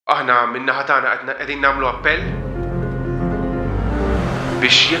aħna min-naħa tagħna qegħdin nagħmlu appell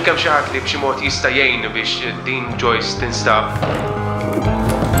biex jekk hemm xi ħadd li b'xi mod jista' jgħin biex din Joyce tinstab.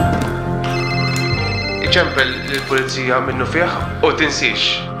 Iċempel lill-pulizija minnu fih u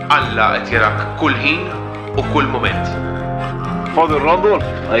tinsix Alla qed jarak kull ħin u kull mument. Father Randolph,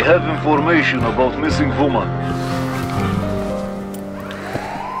 I have information about missing woman.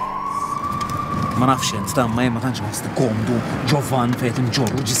 Ma nafx int tamma ma tantx ħost komdu Ġovan fejn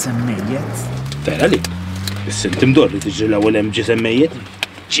imġorru ġisem mejjed. Vera li, is-sint imdorri tiġri l-ewwel hemm ġisem mejjed.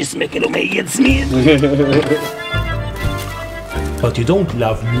 Ġismek ilu mejjed żmien. But you don't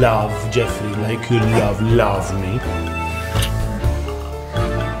love Jeffrey like you love me.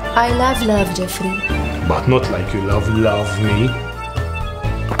 I love Jeffrey. But not like you love me.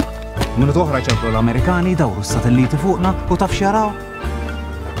 Minu toħra ċemplu l-Amerikani dawru s-satelliti fuqna u taf xjaraw.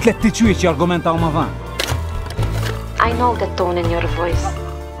 Tletti ċwieċ jargumentaw ma' van. I know that tone in your voice.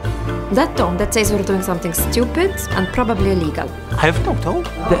 That tone that says we're doing something stupid and probably illegal. I have no tone.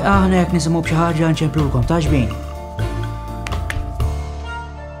 Aħna jek nisimu b'xi ħaġa nċemplu l-kom taġbin.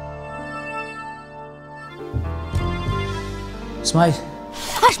 Smajt?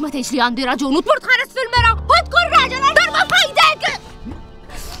 Għax ma tgħidx li għandi raġun u tmur tħares fil-mera u tkun raġel għal darba f'ajdek!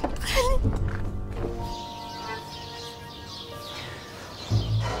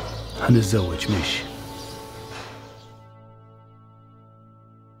 Ħaniżżewweġ mhix.